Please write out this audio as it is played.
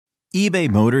eBay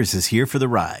Motors is here for the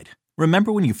ride.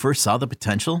 Remember when you first saw the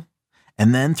potential?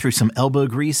 And then through some elbow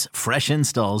grease, fresh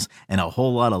installs, and a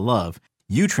whole lot of love,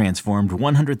 you transformed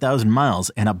 100,000 miles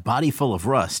and a body full of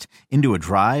rust into a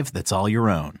drive that's all your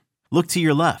own. Look to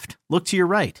your left. Look to your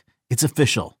right. It's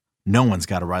official. No one's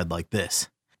got a ride like this.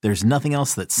 There's nothing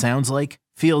else that sounds like,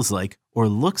 feels like, or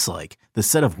looks like the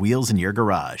set of wheels in your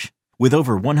garage. With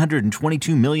over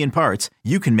 122 million parts,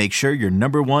 you can make sure your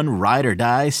number one ride or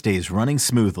die stays running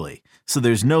smoothly. So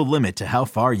there's no limit to how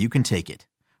far you can take it.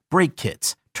 Brake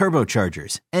kits,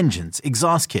 turbochargers, engines,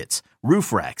 exhaust kits,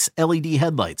 roof racks, LED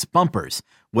headlights, bumpers,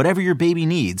 whatever your baby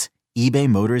needs, eBay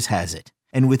Motors has it.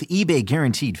 And with eBay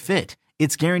Guaranteed Fit,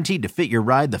 it's guaranteed to fit your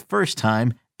ride the first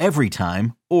time, every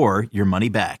time, or your money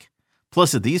back.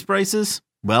 Plus at these prices,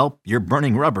 well, you're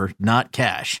burning rubber, not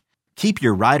cash. Keep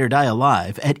your ride or die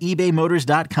alive at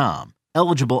ebaymotors.com.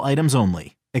 Eligible items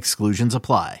only. Exclusions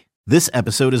apply. This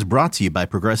episode is brought to you by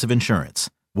Progressive Insurance.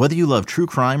 Whether you love true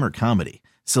crime or comedy,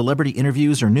 celebrity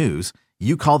interviews or news,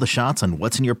 you call the shots on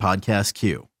what's in your podcast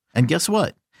queue. And guess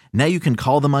what? Now you can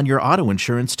call them on your auto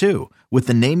insurance too with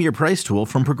the Name Your Price tool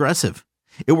from Progressive.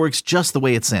 It works just the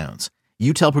way it sounds.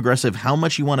 You tell Progressive how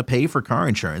much you want to pay for car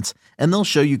insurance, and they'll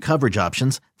show you coverage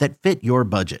options that fit your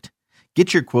budget.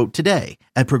 Get your quote today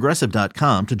at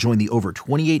Progressive.com to join the over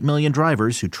 28 million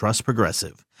drivers who trust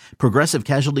Progressive. Progressive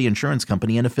Casualty Insurance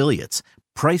Company and Affiliates.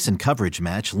 Price and coverage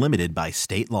match limited by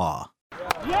state law.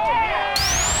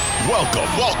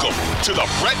 Welcome to the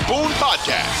Brett Boone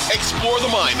Podcast. Explore the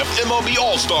mind of MLB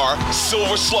All-Star,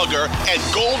 Silver Slugger, and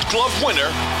Gold Glove winner,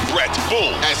 Brett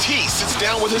Boone, as he sits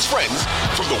down with his friends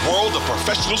from the world of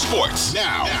professional sports.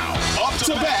 Now up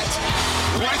to bat,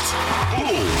 Brett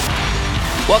Boone.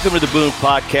 Welcome to the Boone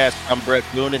Podcast. I'm Brett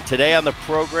Boone, and today on the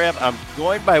program, I'm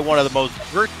joined by one of the most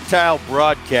versatile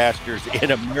broadcasters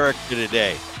in America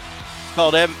today. It's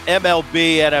called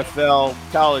MLB, NFL,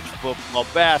 college football,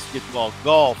 basketball,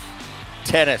 golf,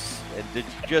 tennis, and did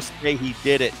you just say he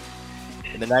did it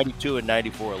in the 92 and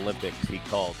 94 Olympics? He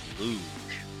called luge.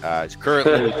 He's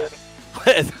currently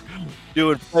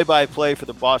doing play-by-play for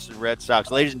the Boston Red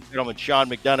Sox. Ladies and gentlemen, Sean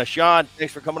McDonough. Sean,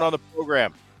 thanks for coming on the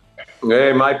program.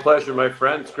 Hey, my pleasure, my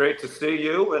friend. It's great to see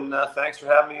you, and thanks for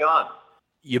having me on.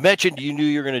 You mentioned you knew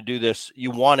you were going to do this.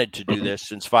 You wanted to do this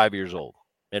since 5 years old,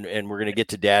 and we're going to get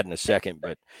to Dad in a second.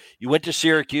 But you went to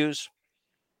Syracuse.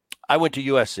 I went to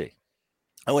USC.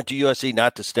 I went to USC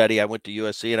not to study. I went to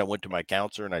USC, and I went to my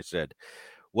counselor, and I said,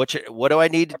 what do I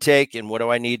need to take, and what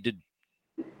do I need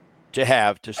to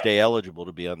have to stay eligible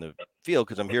to be on the field,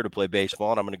 because I'm here to play baseball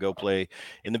and I'm going to go play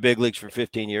in the big leagues for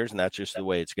 15 years, and that's just the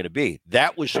way it's going to be.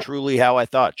 That was truly how I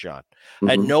thought, Sean.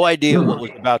 I had no idea what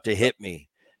was about to hit me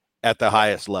at the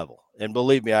highest level. And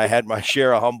believe me, I had my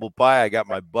share of humble pie. I got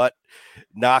my butt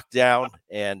knocked down,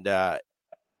 and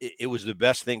it was the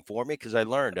best thing for me because I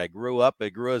learned. I grew up. I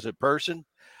grew as a person,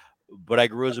 but I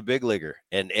grew as a big leaguer.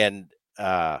 And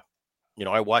I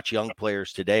watch young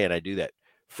players today, and I do that.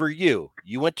 For you,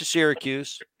 you went to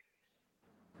Syracuse.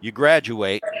 You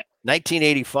graduate,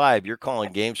 1985, you're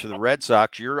calling games for the Red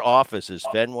Sox. Your office is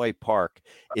Fenway Park.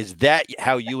 Is that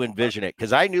how you envision it?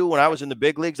 Because I knew when I was in the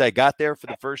big leagues, I got there for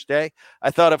the first day.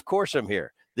 I thought, of course I'm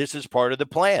here. This is part of the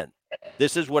plan.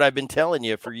 This is what I've been telling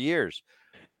you for years.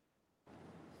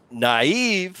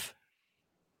 Naive,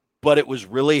 but it was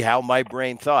really how my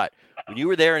brain thought. When you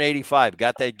were there in 85,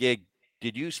 got that gig,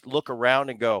 did you look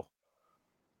around and go,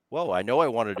 whoa, I know I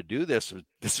wanted to do this.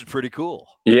 This is pretty cool.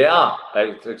 Yeah,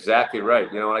 that's exactly right.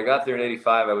 When I got there in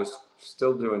 85, I was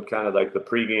still doing kind of like the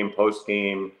pregame,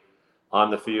 postgame,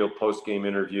 on the field, postgame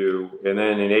interview. And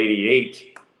then in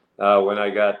 88, when I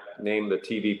got named the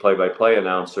TV play-by-play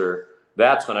announcer,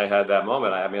 that's when I had that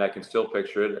moment. I can still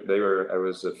picture it. I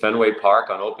was at Fenway Park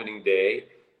on opening day.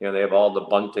 They have all the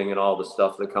bunting and all the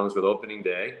stuff that comes with opening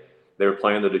day. They were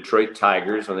playing the Detroit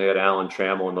Tigers when they had Alan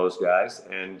Trammell and those guys.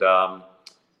 And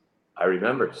I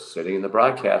remember sitting in the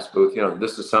broadcast booth.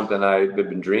 This is something I've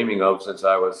been dreaming of since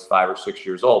I was 5 or 6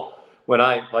 years old. When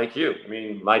like you,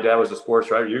 my dad was a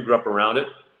sports writer. You grew up around it.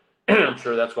 I'm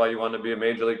sure that's why you wanted to be a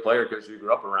major league player, because you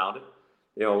grew up around it.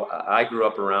 I grew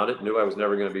up around it, knew I was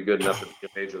never going to be good enough to be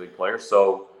a major league player.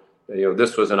 So,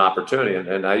 this was an opportunity.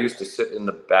 And I used to sit in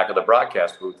the back of the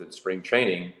broadcast booth at spring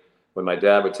training when my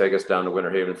dad would take us down to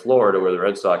Winter Haven, Florida, where the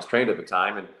Red Sox trained at the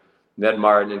time. And Ned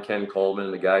Martin and Ken Coleman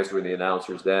and the guys who were the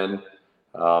announcers then,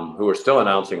 who were still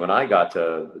announcing when I got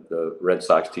to the Red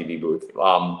Sox TV booth.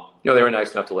 They were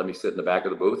nice enough to let me sit in the back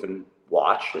of the booth and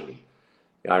watch. And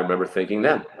I remember thinking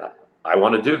then, I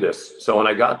want to do this. So when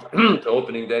I got to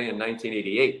opening day in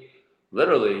 1988,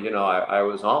 literally, I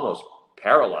was almost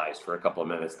paralyzed for a couple of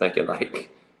minutes thinking, like,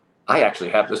 I actually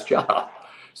have this job.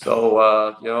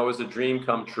 So, it was a dream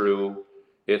come true.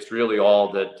 It's really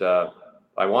all that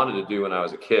I wanted to do when I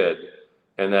was a kid.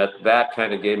 And that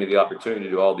kind of gave me the opportunity to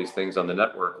do all these things on the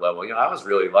network level. I was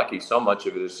really lucky. So much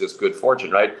of it is just good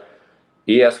fortune, right?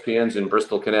 ESPN's in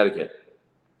Bristol, Connecticut.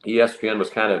 ESPN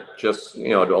was kind of just, it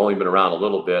had only been around a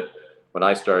little bit when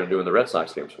I started doing the Red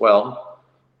Sox games. Well,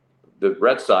 the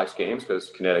Red Sox games, because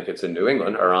Connecticut's in New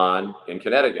England, are on in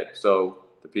Connecticut. So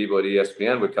the people at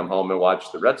ESPN would come home and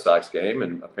watch the Red Sox game,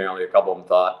 and apparently a couple of them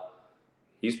thought,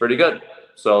 he's pretty good.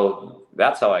 So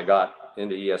that's how I got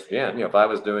into ESPN. If I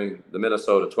was doing the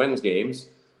Minnesota Twins games,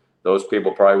 those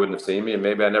people probably wouldn't have seen me, and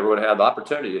maybe I never would have had the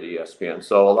opportunity at ESPN.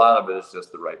 So a lot of it is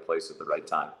just the right place at the right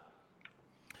time.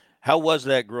 How was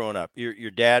that growing up?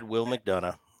 Your dad, Will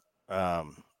McDonough,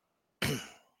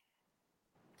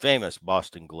 famous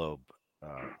Boston Globe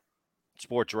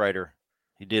sports writer.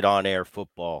 He did on-air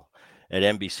football at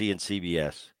NBC and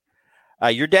CBS.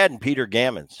 Your dad and Peter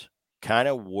Gammons kind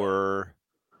of were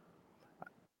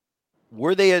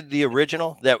they the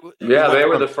original? They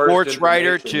were the first sports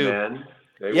writer to men.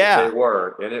 They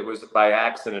were, and it was by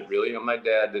accident, really. My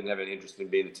dad didn't have any interest in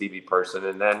being a TV person,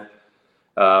 and then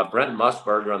Brent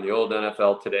Musburger on the old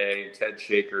NFL Today, and Ted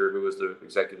Shaker, who was the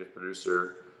executive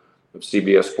producer of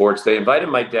CBS Sports, they invited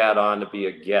my dad on to be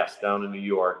a guest down in New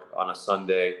York on a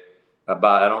Sunday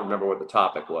about, I don't remember what the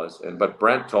topic was, but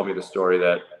Brent told me the story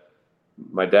that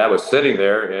my dad was sitting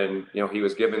there and, he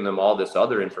was giving them all this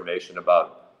other information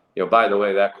about, by the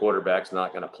way, that quarterback's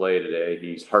not going to play today.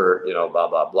 He's hurt, blah,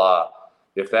 blah, blah.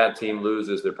 If that team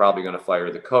loses, they're probably going to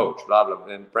fire the coach, blah, blah.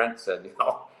 And Brent said,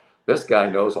 this guy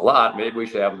knows a lot. Maybe we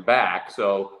should have him back.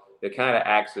 So it kind of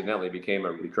accidentally became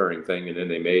a recurring thing. And then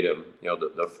they made him,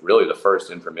 really the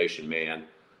first information man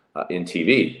in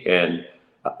TV. And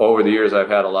over the years, I've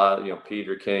had a lot of,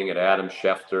 Peter King and Adam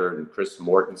Schefter and Chris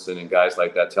Mortensen and guys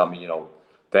like that tell me,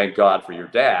 thank God for your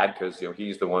dad, because,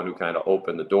 he's the one who kind of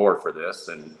opened the door for this.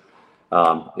 And,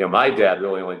 my dad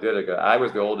really only did it. I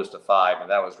was the oldest of five, and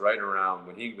that was right around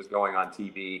when he was going on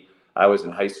TV. I was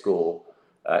in high school,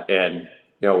 and,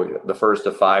 the first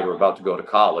of five were about to go to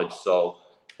college. So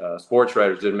sports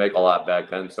writers didn't make a lot back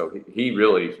then. So he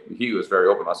was very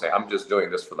open about saying, I'm just doing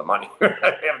this for the money.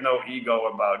 I have no ego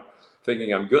about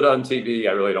thinking I'm good on TV.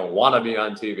 I really don't want to be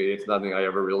on TV. It's nothing I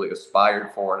ever really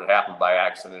aspired for. It happened by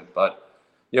accident. But,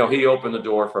 he opened the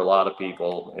door for a lot of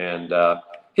people. And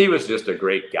he was just a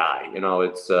great guy.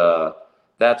 That's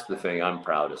the thing I'm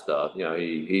proudest of.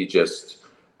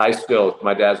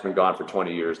 My dad's been gone for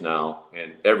 20 years now.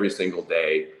 And every single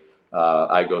day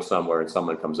I go somewhere and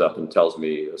someone comes up and tells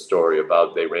me a story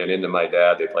about they ran into my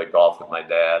dad. They played golf with my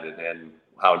dad and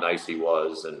how nice he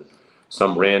was. And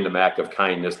some random act of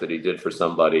kindness that he did for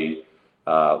somebody,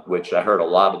 which I heard a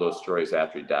lot of those stories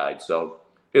after he died. So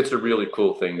it's a really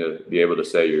cool thing to be able to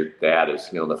say your dad is,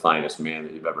 the finest man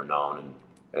that you've ever known.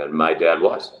 And my dad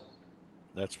was.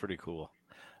 That's pretty cool.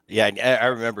 Yeah, I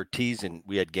remember teasing,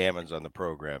 we had Gammons on the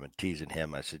program and teasing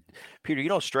him. I said, Peter, you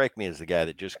don't strike me as the guy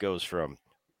that just goes from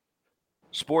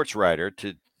sports writer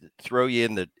to throw you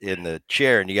in the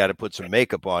chair and you got to put some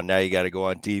makeup on. Now you got to go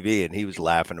on TV. And he was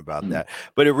laughing about that.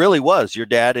 But it really was. Your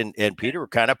dad and Peter were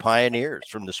kind of pioneers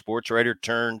from the sports writer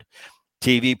turned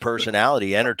TV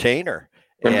personality, entertainer.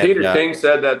 And Peter King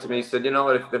said that to me. He said,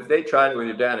 if they tried it with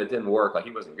your dad, it didn't work. Like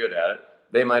he wasn't good at it.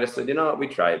 They might have said, we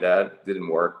tried that. It didn't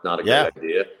work. Not a good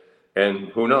idea. And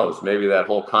who knows, maybe that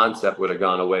whole concept would have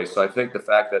gone away. So I think the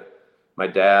fact that my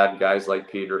dad, guys like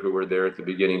Peter, who were there at the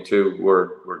beginning too,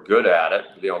 were good at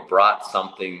it, brought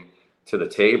something to the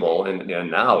table. And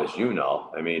now, as you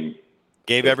know,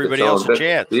 gave everybody else a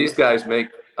chance. These guys make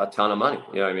a ton of money.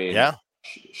 Yeah.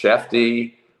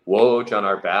 Shefty, Woj on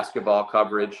our basketball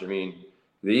coverage.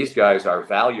 These guys are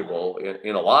valuable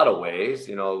in a lot of ways,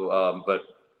 but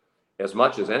as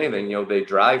much as anything, they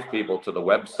drive people to the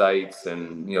websites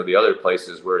and, the other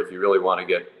places where if you really want to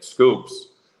get scoops,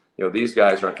 these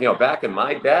guys are, back in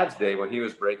my dad's day when he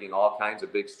was breaking all kinds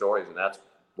of big stories, and that's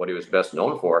what he was best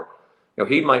known for,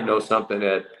 he might know something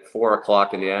at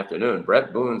 4:00 in the afternoon.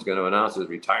 Brett Boone's going to announce his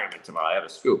retirement tomorrow. I have a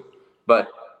scoop. But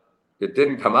it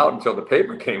didn't come out until the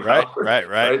paper came out.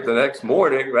 Right. The next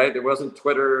morning, right? There wasn't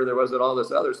Twitter. There wasn't all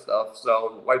this other stuff.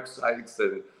 So websites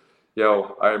and,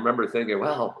 I remember thinking,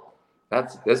 well,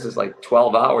 this is like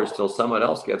 12 hours till someone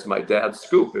else gets my dad's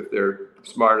scoop if they're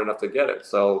smart enough to get it.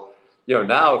 So,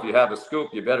 now if you have a scoop,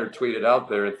 you better tweet it out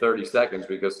there in 30 seconds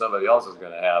because somebody else is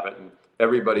going to have it. And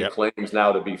everybody claims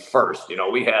now to be first.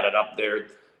 We had it up there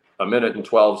a minute and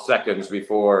 12 seconds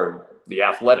before The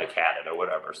Athletic had it or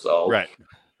whatever. So, right.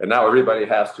 And now everybody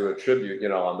has to attribute,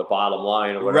 on the bottom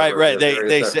line or whatever. Right.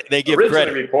 They give originally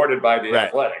credit. Reported by The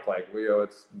Athletic,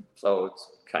 it's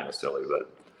kind of silly,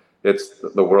 but it's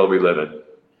the world we live in.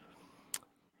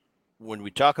 When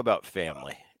we talk about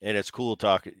family, and it's cool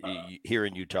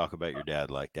hearing you talk about your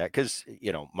dad like that, because,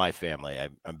 my family,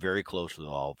 I'm very close with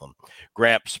all of them.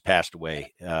 Gramps passed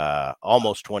away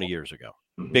almost 20 years ago.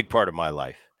 Big part of my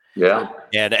life. Yeah.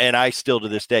 And I still, to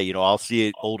this day, I'll see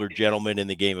an older gentleman in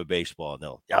the game of baseball, and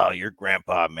they'll, "Oh, your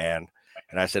grandpa, man."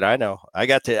 And I said, "I know. I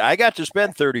got to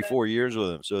spend 34 years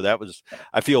with him." So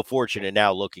I feel fortunate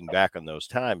now looking back on those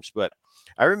times. But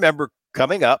I remember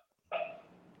coming up,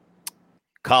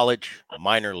 college,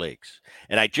 minor leagues.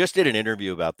 And I just did an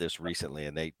interview about this recently,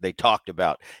 and they talked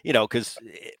about, because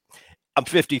I'm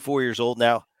 54 years old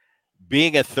now,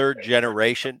 being a third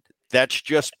generation, that's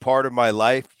just part of my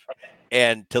life.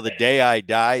 And till the day I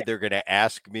die, they're going to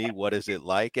ask me, what is it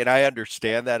like? And I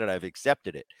understand that, and I've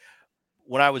accepted it.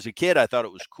 When I was a kid, I thought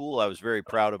it was cool. I was very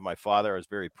proud of my father. I was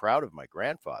very proud of my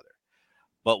grandfather.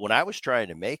 But when I was trying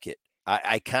to make it,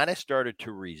 I kind of started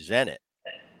to resent it.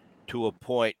 To a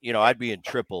point, I'd be in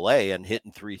AAA and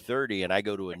hitting 330, and I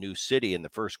go to a new city, and the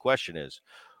first question is,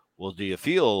 "Well, do you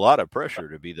feel a lot of pressure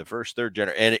to be the first third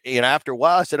generation?" And after a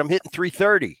while, I said, "I'm hitting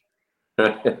 330.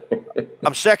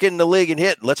 I'm second in the league in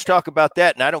hitting. Let's talk about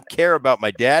that." And I don't care about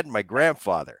my dad and my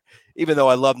grandfather, even though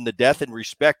I love them to death and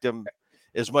respect them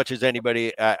as much as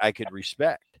anybody I could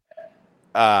respect.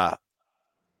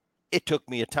 It took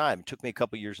me It took me a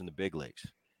couple years in the big leagues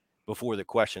before the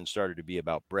question started to be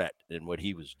about Brett and what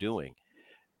he was doing.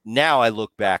 Now I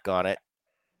look back on it,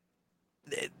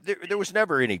 there was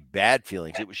never any bad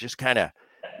feelings. It was just kind of,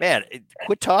 man,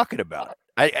 quit talking about it.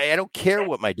 I don't care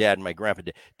what my dad and my grandpa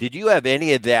did. Did you have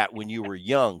any of that when you were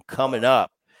young, coming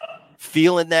up,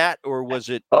 feeling that, or was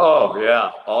it? Oh,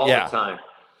 yeah, all the time.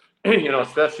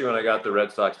 Especially when I got the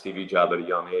Red Sox TV job at a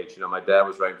young age. My dad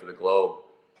was writing for the Globe.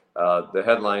 The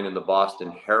headline in the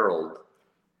Boston Herald,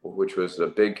 which was a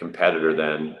big competitor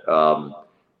then,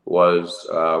 was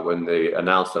when they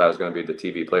announced that I was going to be the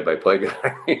TV play-by-play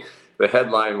guy. The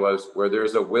headline was, "Where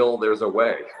there's a will, there's a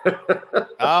way."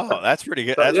 Oh, that's pretty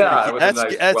good. That's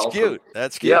Cute.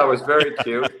 That's cute. Yeah, it was very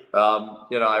cute.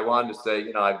 I wanted to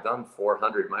say, I've done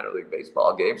 400 minor league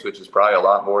baseball games, which is probably a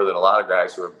lot more than a lot of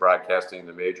guys who are broadcasting in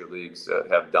the major leagues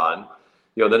have done.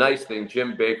 The nice thing,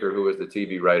 Jim Baker, who was the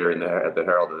TV writer at the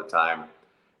Herald at the time,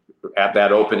 at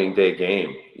that opening day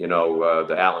game,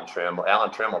 the Alan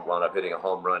Trammell wound up hitting a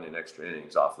home run in extra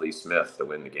innings off Lee Smith to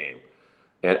win the game.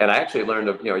 And I actually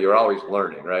learned you're always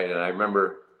learning, right? And I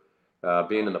remember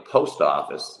being in the post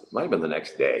office, it might have been the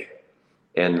next day,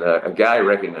 and a guy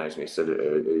recognized me. He said,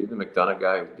 "Are you the McDonough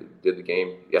guy who did the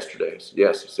game yesterday?" I said,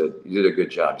 "Yes." He said, "You did a good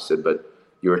job." He said, "But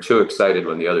you were too excited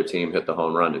when the other team hit the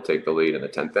home run to take the lead in the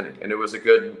 10th inning." And it was a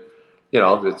good,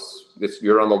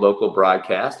 you're on the local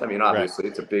broadcast. I mean, obviously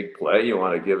It's a big play. You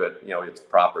want to give it, its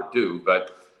proper due,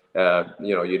 but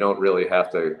you don't really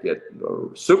have to get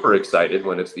super excited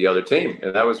when it's the other team.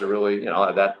 And that was a really,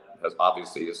 that has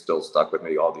obviously is still stuck with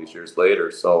me all these years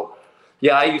later. So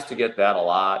yeah, I used to get that a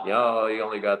lot. He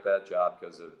only got that job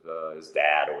because of his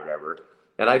dad or whatever.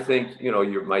 And I think,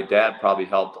 my dad probably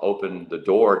helped open the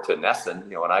door to NESN.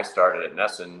 When I started at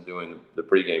NESN doing the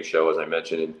pregame show, as I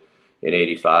mentioned, in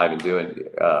 85, and doing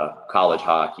college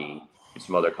hockey and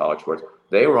some other college sports,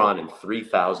 they were on in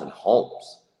 3,000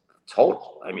 homes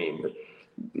total. I mean,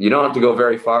 you don't have to go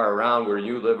very far around where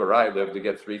you live or I live to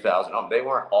get 3,000 homes. They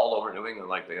weren't all over New England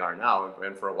like they are now.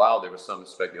 And for a while, there was some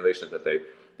speculation that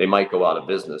they might go out of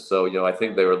business. So, I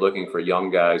think they were looking for young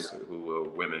guys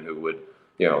women who would,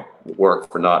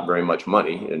 work for not very much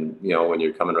money. And, when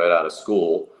you're coming right out of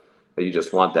school, you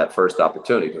just want that first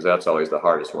opportunity because that's always the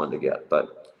hardest one to get.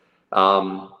 But,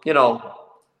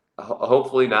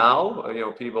 hopefully now,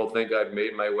 people think I've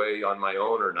made my way on my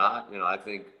own or not. I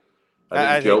think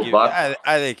Joe Buck.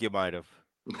 I think you might have.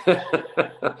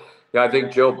 I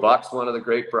think Joe Buck's one of the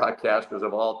great broadcasters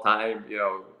of all time.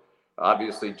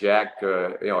 Obviously Jack,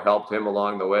 helped him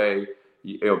along the way.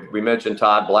 We mentioned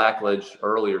Todd Blackledge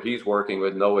earlier. He's working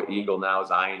with Noah Eagle now, is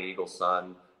Ian Eagle's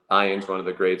son. Ian's one of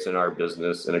the greats in our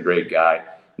business and a great guy.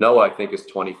 Noah, I think, is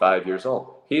 25 years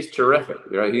old. He's terrific.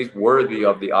 He's worthy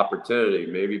of the opportunity.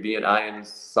 Maybe being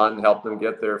Ian's son helped him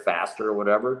get there faster or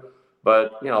whatever.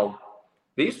 But,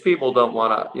 these people don't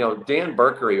want to, Dan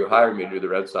Berkery, who hired me to do the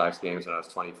Red Sox games when I was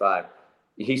 25,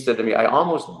 he said to me, "I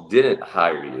almost didn't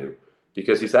hire you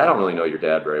because," he said, "I don't really know your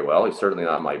dad very well. He's certainly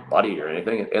not my buddy or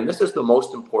anything. And this is the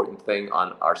most important thing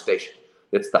on our station.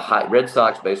 It's Red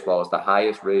Sox baseball is the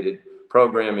highest rated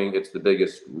programming. It's the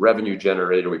biggest revenue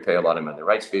generator. We pay a lot of money in the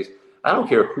rights fees. I don't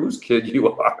care whose kid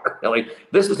you are.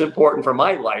 This is important for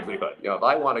my livelihood. If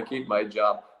I want to keep my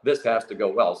job, this has to go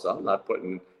well. So I'm not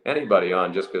putting anybody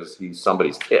on just because he's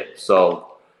somebody's kid."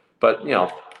 So, but,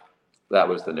 that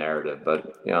was the narrative.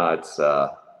 But, you know, it's, I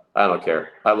don't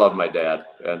care. I love my dad.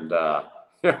 And,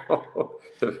 you know,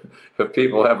 if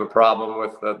people have a problem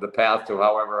with the path to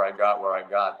however I got where I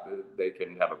got, they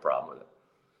can have a problem with it.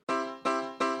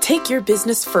 Take your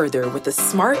business further with the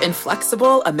smart and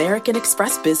flexible American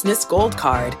Express Business Gold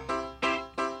Card.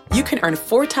 You can earn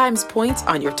 4 times points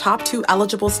on your top 2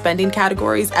 eligible spending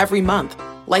categories every month,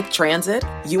 like transit,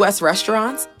 U.S.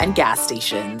 restaurants, and gas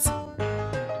stations.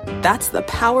 That's the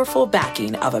powerful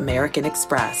backing of American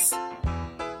Express.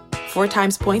 4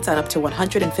 times points on up to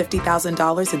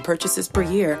 $150,000 in purchases per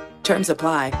year. Terms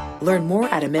apply. Learn more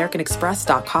at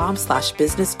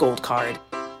americanexpress.com/businessgoldcard.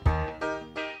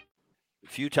 A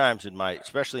few times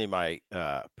especially in my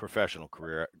professional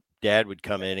career, Dad would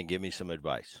come in and give me some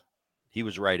advice. He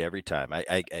was right every time.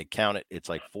 I count it. It's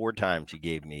like 4 times he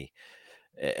gave me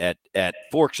at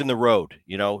forks in the road,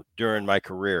 you know, during my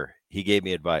career. He gave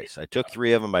me advice. I took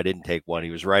 3 of them. I didn't take 1.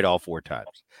 He was right all 4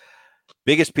 times.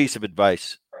 Biggest piece of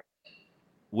advice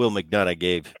Will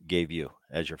McDonough gave you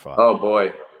as your father? Oh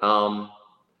boy.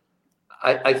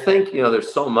 I think, you know,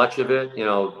 there's so much of it, you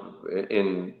know,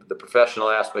 in the professional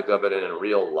aspect of it and in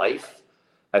real life.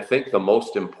 I think the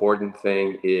most important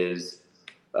thing is,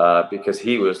 because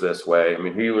he was this way. I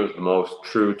mean, he was the most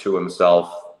true to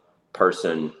himself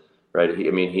person, right?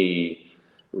 He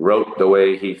wrote the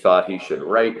way he thought he should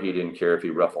write. He didn't care if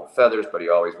he ruffled feathers, but he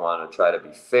always wanted to try to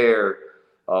be fair.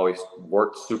 Always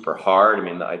worked super hard. I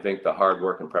mean, I think the hard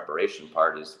work and preparation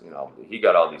part is, you know, he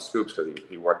got all these scoops because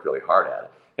he worked really hard at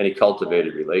it, and he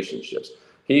cultivated relationships.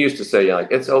 He used to say, you know,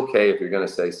 like, it's okay if you're going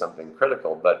to say something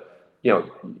critical, but, you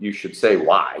know, you should say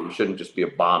why. You shouldn't just be a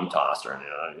bomb tosser.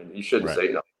 You know, you shouldn't say,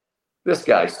 you know, this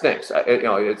guy stinks. You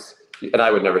know, and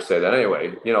I would never say that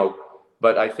anyway, you know,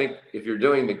 but I think if you're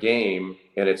doing the game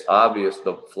and it's obvious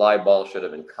the fly ball should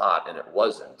have been caught and it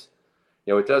wasn't,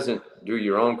 you know, it doesn't do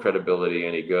your own credibility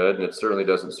any good, and it certainly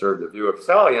doesn't serve the viewer.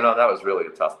 So, oh, you know, that was really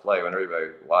a tough play. When everybody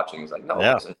watching is like, no,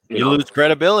 it wasn't. You lose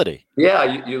credibility. Yeah,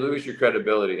 you lose your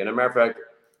credibility. And as a matter of fact,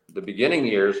 the beginning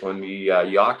years when the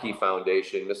Yawkey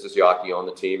Foundation, Mrs. Yawkey owned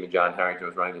the team and John Harrington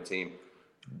was running the team,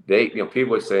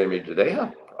 people would say to me, do they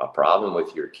have a problem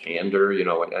with your candor? You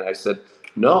know, and I said,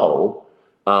 no,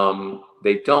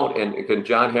 they don't. And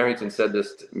John Harrington said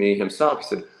this to me himself.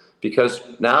 He said, because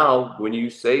now when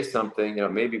you say something, you know,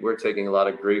 maybe we're taking a lot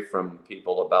of grief from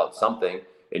people about something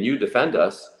and you defend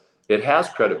us, it has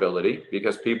credibility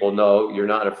because people know you're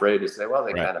not afraid to say, well,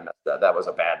 they kind of messed up. That was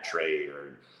a bad trade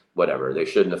or whatever. They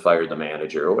shouldn't have fired the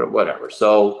manager or whatever.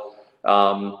 So,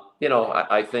 you know,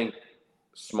 I think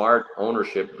smart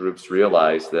ownership groups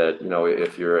realize that, you know,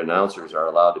 if your announcers are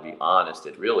allowed to be honest,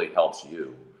 it really helps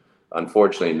you.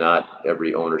 Unfortunately, not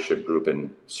every ownership group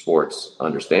in sports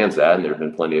understands that. And there have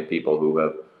been plenty of people who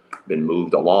have been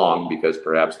moved along because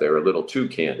perhaps they were a little too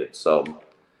candid. So,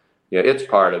 yeah, it's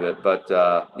part of it. But,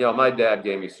 you know, my dad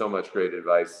gave me so much great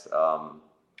advice,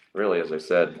 really, as I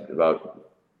said, about,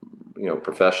 you know,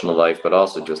 professional life, but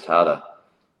also just how to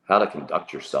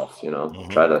conduct yourself, you know,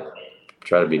 try to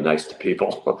be nice to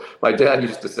people. My dad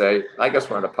used to say, I guess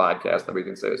we're on a podcast that we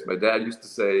can say this. My dad used to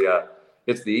say,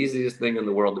 it's the easiest thing in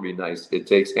the world to be nice. It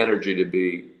takes energy to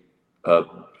be a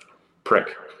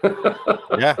prick.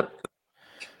 Yeah.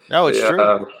 No, it's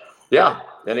true. Yeah.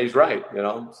 And he's right, you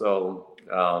know, so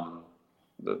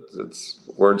it's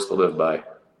words to live by.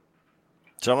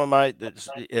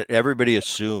 Everybody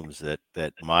assumes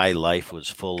that my life was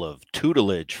full of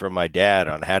tutelage from my dad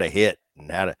on how to hit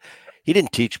and he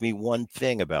didn't teach me one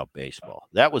thing about baseball.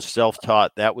 That was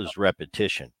self-taught. That was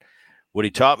repetition. What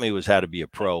he taught me was how to be a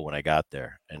pro when I got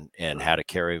there and how to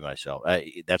carry myself.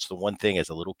 That's the one thing as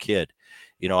a little kid.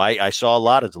 You know, I saw a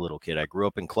lot as a little kid. I grew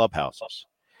up in clubhouses.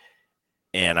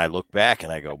 And I look back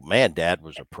and I go, man, Dad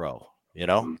was a pro, you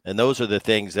know? And those are the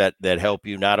things that help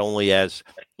you not only as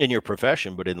in your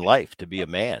profession, but in life to be a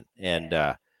man. And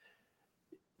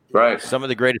right. Some of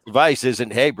the greatest advice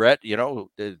isn't, hey, Brett, you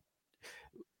know,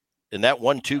 in that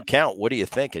 1-2 count, what are you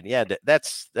thinking? Yeah,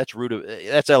 that's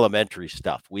elementary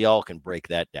stuff. We all can break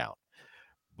that down.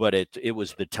 But it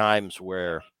was the times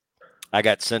where I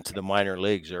got sent to the minor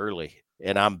leagues early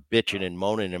and I'm bitching and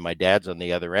moaning and my dad's on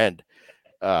the other end,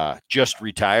 just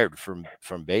retired from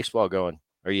baseball going,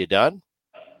 are you done?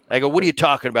 I go, what are you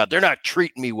talking about? They're not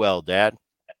treating me well, Dad.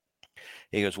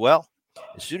 He goes, well,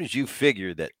 as soon as you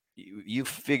figure that you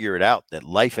figure it out that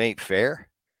life ain't fair,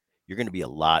 you're going to be a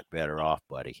lot better off,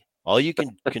 buddy. All you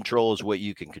can control is what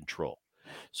you can control.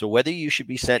 So whether you should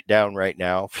be sent down right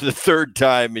now for the 3rd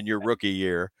time in your rookie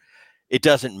year, it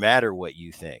doesn't matter what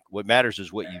you think. What matters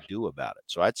is what you do about it.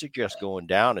 So I'd suggest going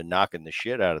down and knocking the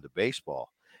shit out of the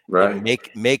baseball Right. and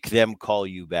make them call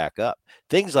you back up.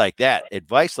 Things like that,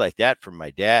 advice like that from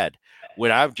my dad,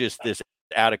 when I'm just this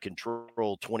out of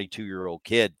control 22-year-old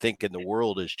kid thinking the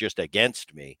world is just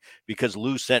against me because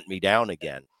Lou sent me down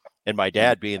again. And my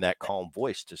dad being that calm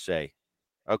voice to say,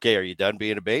 okay, are you done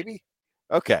being a baby?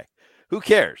 Okay. Who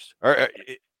cares?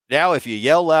 Now, if you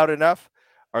yell loud enough,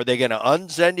 are they going to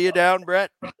unsend you down, Brett?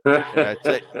 And I'd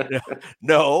say,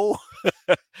 no.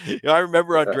 I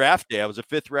remember on draft day, I was a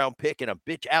 5th round pick, and a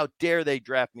bitch, how dare they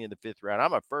draft me in the 5th round?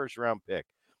 I'm a 1st round pick.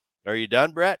 Are you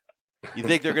done, Brett? You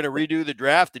think they're going to redo the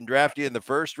draft and draft you in the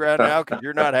 1st round now because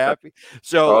you're not happy?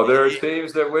 So, there are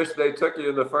teams that wish they took you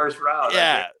in the 1st round.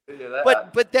 Yeah,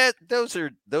 but those are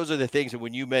the things. And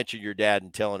when you mentioned your dad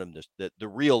and telling him the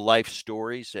real life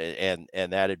stories and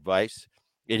that advice,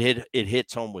 it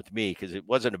hits home with me because it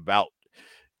wasn't about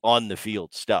on the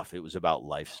field stuff. It was about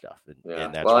life stuff.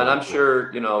 And that's and I'm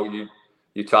sure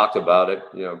you talked about it,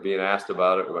 being asked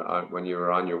about it when you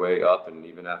were on your way up and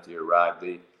even after you arrived.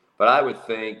 But I would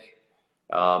think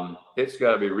it's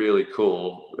got to be really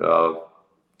cool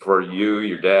for you,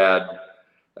 your dad,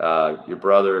 your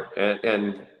brother,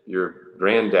 and your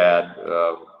granddad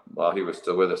while he was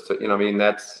still with us.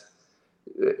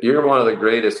 You're one of the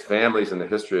greatest families in the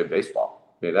history of baseball.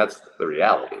 I mean, that's the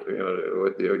reality.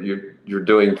 You're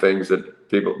doing things that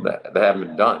people that haven't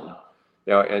been done.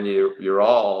 And you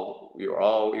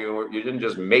didn't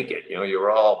just make it. You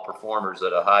were all performers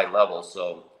at a high level.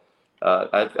 So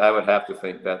I would have to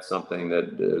think that's something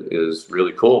that is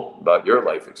really cool about your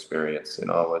life experience.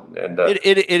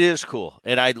 It is cool.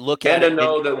 And I look at it and to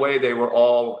know the way they were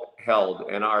all held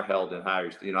and are held in high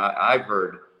esteem. I've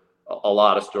heard a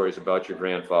lot of stories about your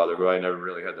grandfather, who I never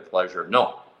really had the pleasure of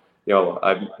knowing.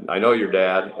 I know your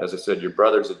dad. As I said, your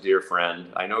brother's a dear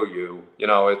friend. I know you.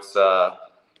 It's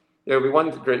it'd be one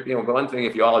great. One thing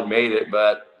if you all had made it,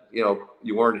 but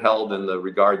you weren't held in the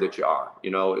regard that you are.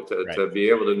 To be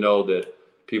able to know that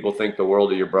people think the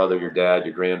world of your brother, your dad,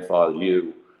 your grandfather,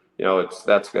 you.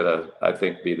 That's gonna, I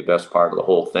think, be the best part of the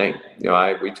whole thing.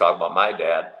 We talk about my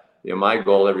dad. My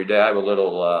goal every day. I have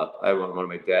one of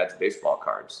my dad's baseball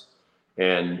cards,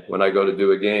 and when I go to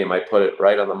do a game, I put it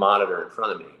right on the monitor in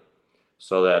front of me,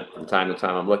 so that from time to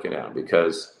time I'm looking at him,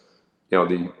 because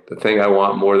the thing I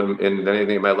want more than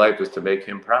anything in my life is to make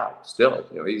him proud. Still,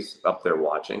 he's up there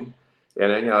watching,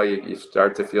 and then you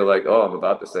start to feel like, oh, I'm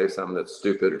about to say something that's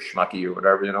stupid or schmucky or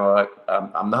whatever.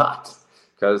 I'm not,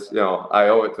 because I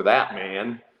owe it to that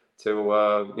man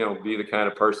to be the kind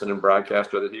of person and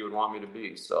broadcaster that he would want me to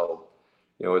be. So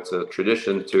it's a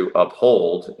tradition to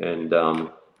uphold, and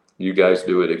you guys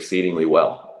do it exceedingly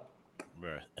well.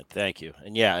 Thank you.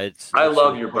 And yeah, I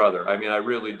love your brother. I mean, I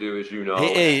really do, as you know.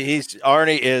 He's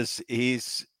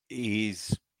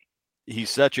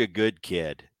such a good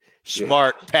kid.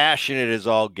 Smart, passionate as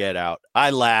all get out. I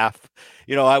laugh.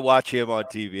 I watch him on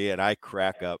TV and I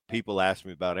crack up. People ask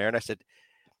me about Aaron. I said,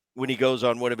 when he goes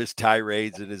on one of his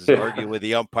tirades and is arguing with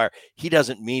the umpire, he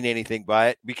doesn't mean anything by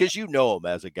it, because him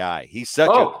as a guy. He's such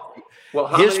Well,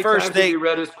 how many times have you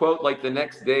read his quote, like the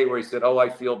next day, where he said, "Oh, I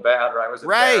feel bad," or "I was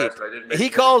embarrassed." Right. I didn't he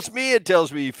calls me and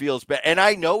tells me he feels bad, and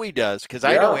I know he does, because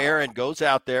I know Aaron goes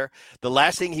out there. The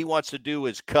last thing he wants to do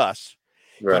is cuss.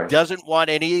 Right. He doesn't want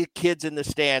any kids in the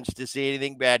stands to see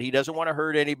anything bad. He doesn't want to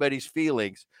hurt anybody's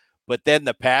feelings. But then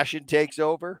the passion takes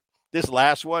over. This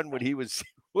last one, when he was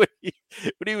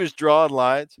drawing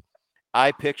lines,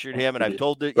 I pictured him, and I've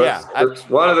told it. It's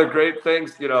one of the great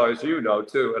things, as you know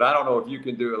too, and I don't know if you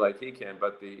can do it like he can,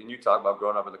 but and you talk about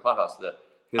growing up in the clubhouse,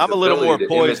 I'm a little more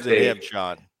poised than him,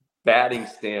 Sean. Batting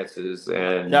stances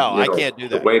and I can't do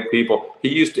that. The way he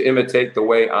used to imitate the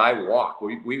way I walk.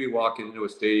 We'd be walking into a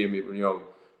stadium,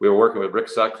 we were working with Rick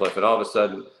Sutcliffe, and all of a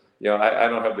sudden, I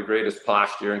don't have the greatest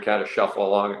posture and kind of shuffle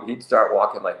along. He'd start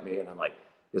walking like me, and I'm like,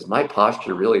 is my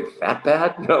posture really that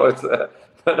bad?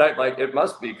 But it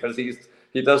must be, because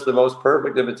he does the most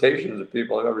perfect imitations of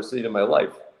people I've ever seen in my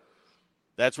life.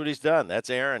 That's what he's done. That's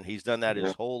Aaron. He's done that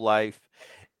his whole life.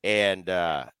 And,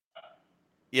 I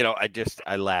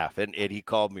laugh. And he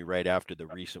called me right after the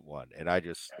recent one. And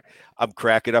I'm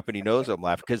cracking up, and he knows I'm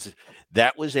laughing, because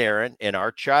that was Aaron in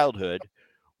our childhood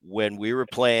when we were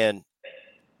playing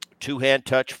two-hand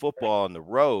touch football on the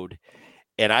road.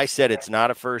 And I said it's not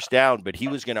a first down, but he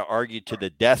was going to argue to the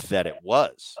death that it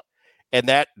was. And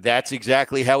that's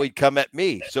exactly how he'd come at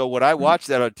me. So when I watch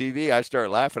that on TV, I start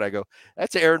laughing. I go,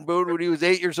 that's Aaron Boone when he was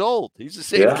 8 years old. He's the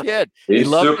same kid. He's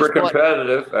super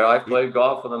competitive. I've played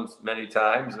golf with him many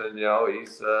times, and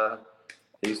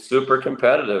he's super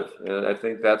competitive. And I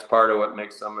think that's part of what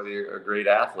makes somebody a great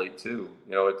athlete too.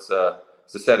 It's as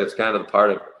I said, it's kind of the part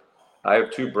of. I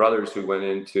have two brothers who went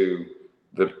into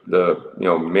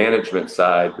management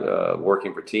side,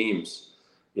 working for teams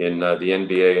in the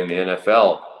NBA and the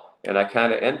NFL. And I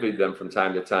kind of envied them from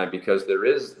time to time because there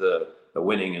is the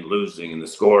winning and losing and the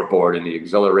scoreboard and the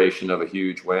exhilaration of a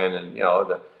huge win. And,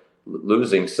 the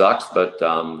losing sucks, but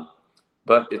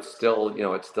it's still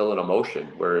an emotion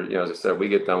where, as I said, we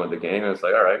get done with the game and it's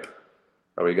like, all right,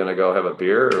 are we going to go have a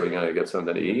beer? Or are we going to get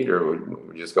something to eat? Or are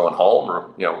we just going home?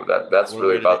 Or, that's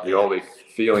really about the only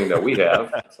feeling that we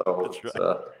have. So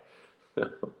right.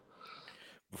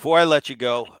 Before I let you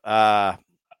go,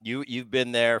 you've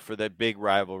been there for that big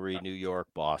rivalry, New York,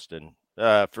 Boston.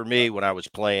 For me, when I was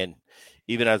playing,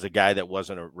 even as a guy that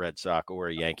wasn't a Red Sox or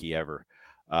a Yankee ever,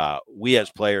 we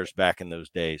as players back in those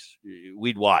days,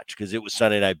 we'd watch because it was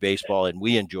Sunday Night Baseball, and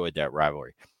we enjoyed that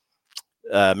rivalry.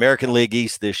 American League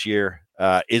East this year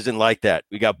isn't like that.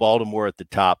 We got Baltimore at the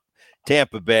top,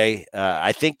 Tampa Bay.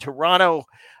 I think Toronto.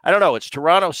 I don't know. It's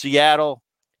Toronto, Seattle,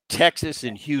 Texas,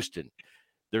 and Houston.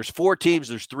 There's 4 teams.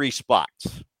 There's 3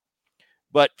 spots.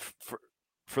 But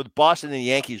for the Boston and the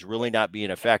Yankees really not being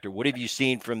a factor, what have you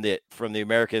seen from the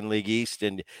American League East?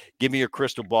 And give me your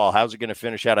crystal ball. How's it going to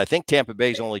finish out? I think Tampa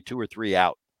Bay's only 2 or 3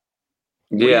 out.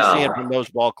 What are you seeing from those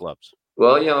ball clubs?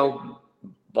 Well,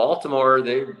 Baltimore,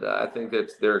 I think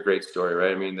they're a great story,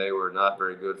 right? I mean, they were not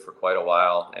very good for quite a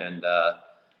while. And,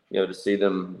 to see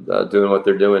them doing what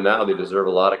they're doing now, they deserve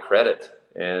a lot of credit.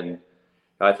 And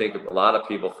I think a lot of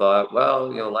people thought, well,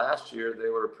 last year they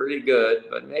were pretty good,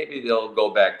 but maybe they'll go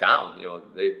back down.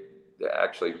 They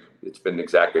actually, it's been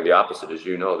exactly the opposite. As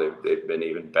you know, they've been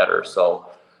even better. So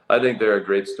I think they're a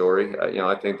great story.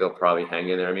 I think they'll probably hang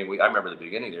in there. I mean, I remember the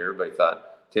beginning of the year, everybody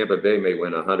thought Tampa Bay may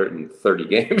win 130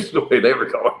 games the way they were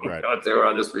going. Right. They were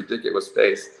on this ridiculous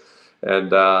pace.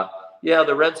 And,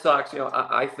 the Red Sox,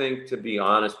 I think, to be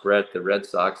honest, Brett, the Red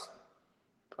Sox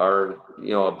are,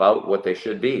 about what they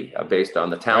should be based on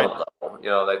the talent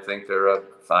level. I think they're a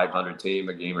 500 team,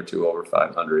 a game or 2 over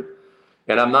 500.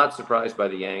 And I'm not surprised by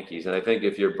the Yankees. And I think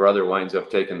if your brother winds up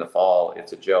taking the fall,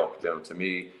 it's a joke. To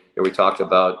me, we talked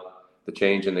about the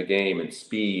change in the game and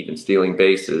speed and stealing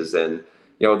bases. And,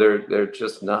 they're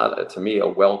just not, to me, a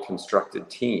well-constructed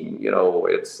team.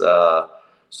 It's I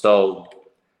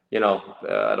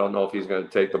don't know if he's going to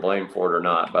take the blame for it or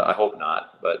not, but I hope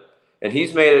not. And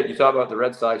he's made it, you talk about the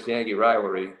Red Sox-Yankee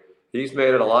rivalry, he's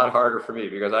made it a lot harder for me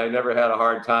because I never had a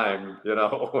hard time,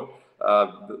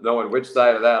 knowing which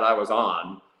side of that I was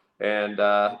on. And,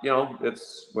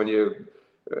 it's when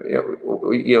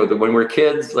when we're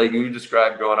kids, like you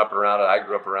described growing up around it, I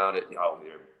grew up around it, you're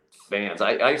fans.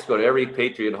 I used to go to every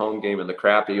Patriot home game in the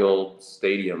crappy old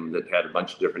stadium that had a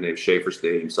bunch of different names, Schaefer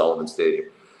Stadium, Sullivan Stadium.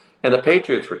 And the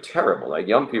Patriots were terrible. Like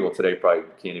young people today probably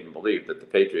can't even believe that the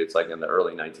Patriots, like in the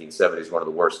early 1970s, one of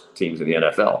the worst teams in the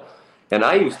NFL. And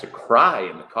I used to cry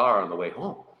in the car on the way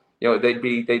home.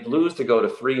 They'd lose to go to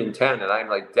 3-10, and I'm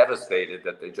like devastated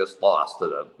that they just lost to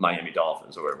the Miami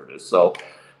Dolphins or whatever it is. So,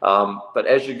 but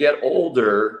as you get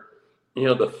older,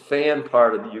 the fan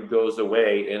part of you goes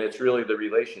away, and it's really the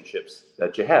relationships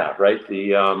that you have, right?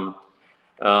 And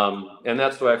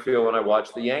that's the way I feel when I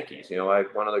watch the Yankees.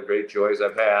 One of the great joys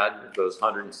I've had, those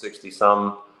 160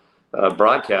 some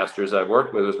broadcasters I've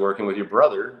worked with, is working with your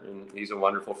brother, and he's a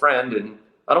wonderful friend, and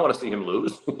I don't want to see him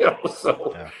lose.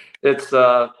 So yeah. It's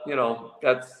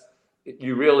that's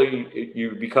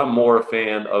you become more a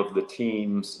fan of the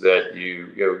teams that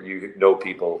you know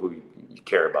people who you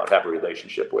care about, have a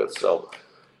relationship with. So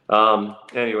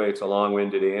anyway, it's a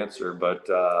long-winded answer, but.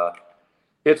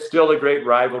 It's still a great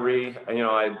rivalry.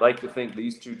 I'd like to think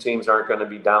these 2 teams aren't going to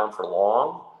be down for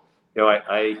long.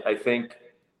 I think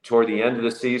toward the end of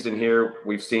the season here,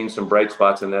 we've seen some bright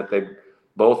spots in that they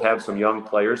both have some young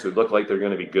players who look like they're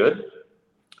going to be good.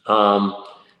 And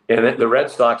the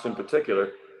Red Sox in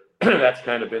particular, that's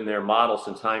kind of been their model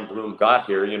since Chaim Bloom got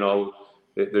here.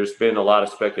 There's been a lot of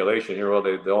speculation here. Well,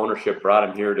 the ownership brought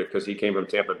him here because he came from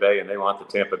Tampa Bay, and they want the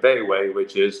Tampa Bay way,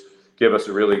 which is give us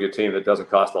a really good team that doesn't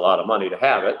cost a lot of money to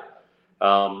have it,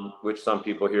 which some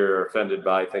people here are offended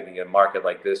by, thinking in a market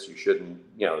like this, you should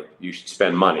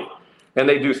spend money. And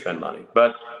they do spend money.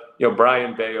 But,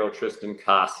 Brian Bayo, Tristan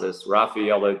Casas,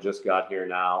 Rafaela just got here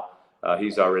now.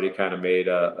 He's already kind of made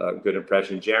a good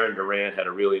impression. Jaron Durant had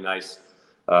a really nice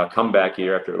comeback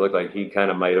year after it looked like he kind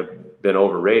of might have been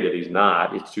overrated. He's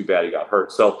not. It's too bad he got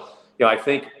hurt. So, I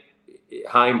think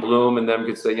Chaim Bloom and them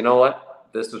could say, you know what?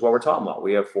 This is what we're talking about.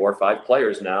 We have 4 or 5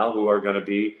 players now who are going to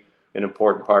be an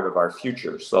important part of our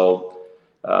future. So,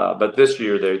 but this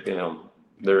year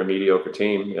they're a mediocre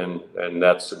team, and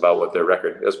that's about what their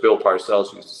record. As Bill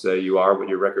Parcells used to say, you are what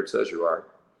your record says you are.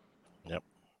 Yep.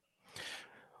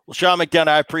 Well, Sean McDonough,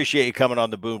 I appreciate you coming on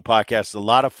the Boone Podcast. It's a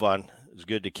lot of fun. It's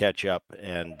good to catch up.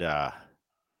 And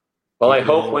well, I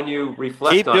hope when you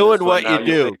reflect keep on doing this what one now, you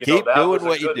do. think, Keep that doing was a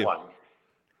what you good do. one.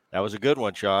 That was a good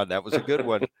one, Sean. That was a good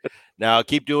one. Now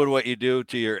keep doing what you do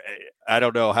to your. I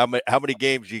don't know how many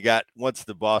games you got once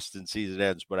the Boston season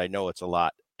ends, but I know it's a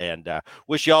lot. And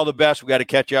wish you all the best. We got to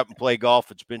catch up and play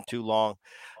golf. It's been too long.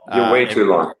 You're way too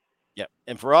long. Yeah.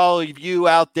 And for all of you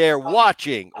out there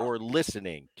watching or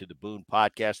listening to the Boone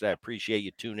Podcast, I appreciate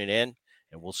you tuning in,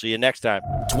 and we'll see you next time.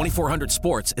 2400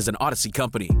 Sports is an Odyssey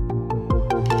company.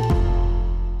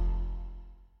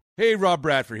 Hey, Rob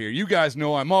Bradford here. You guys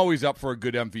know I'm always up for a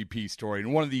good MVP story,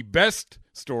 and one of the best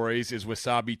stories is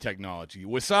Wasabi Technology.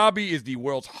 Wasabi is the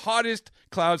world's hottest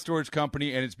cloud storage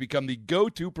company, and it's become the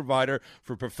go-to provider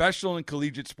for professional and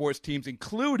collegiate sports teams,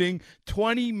 including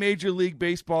 20 Major League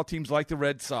Baseball teams like the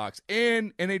Red Sox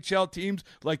and NHL teams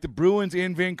like the Bruins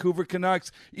and Vancouver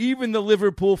Canucks. Even the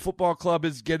Liverpool Football Club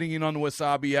is getting in on the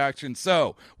Wasabi action.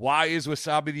 So, why is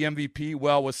Wasabi the MVP?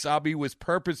 Well, Wasabi was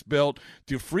purpose-built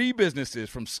to free businesses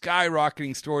from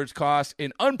skyrocketing storage costs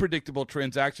and unpredictable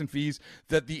transaction fees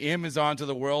that the Amazons of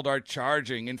the world are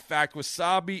charging. In fact,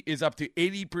 Wasabi is up to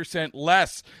 80%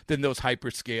 less than those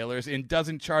hyperscalers and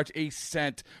doesn't charge a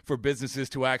cent for businesses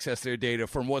to access their data.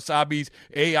 From Wasabi's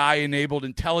AI-enabled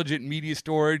intelligent media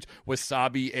storage,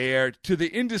 Wasabi Air, to the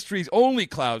industry's only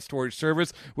cloud storage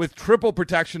service with triple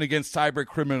protection against cyber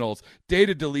criminals,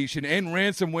 data deletion, and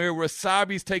ransomware,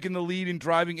 Wasabi's taken the lead in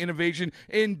driving innovation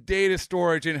in data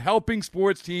storage and helping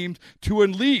sports teams to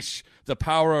unleash the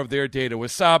power of their data.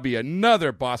 Wasabi,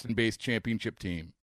 another Boston-based championship team.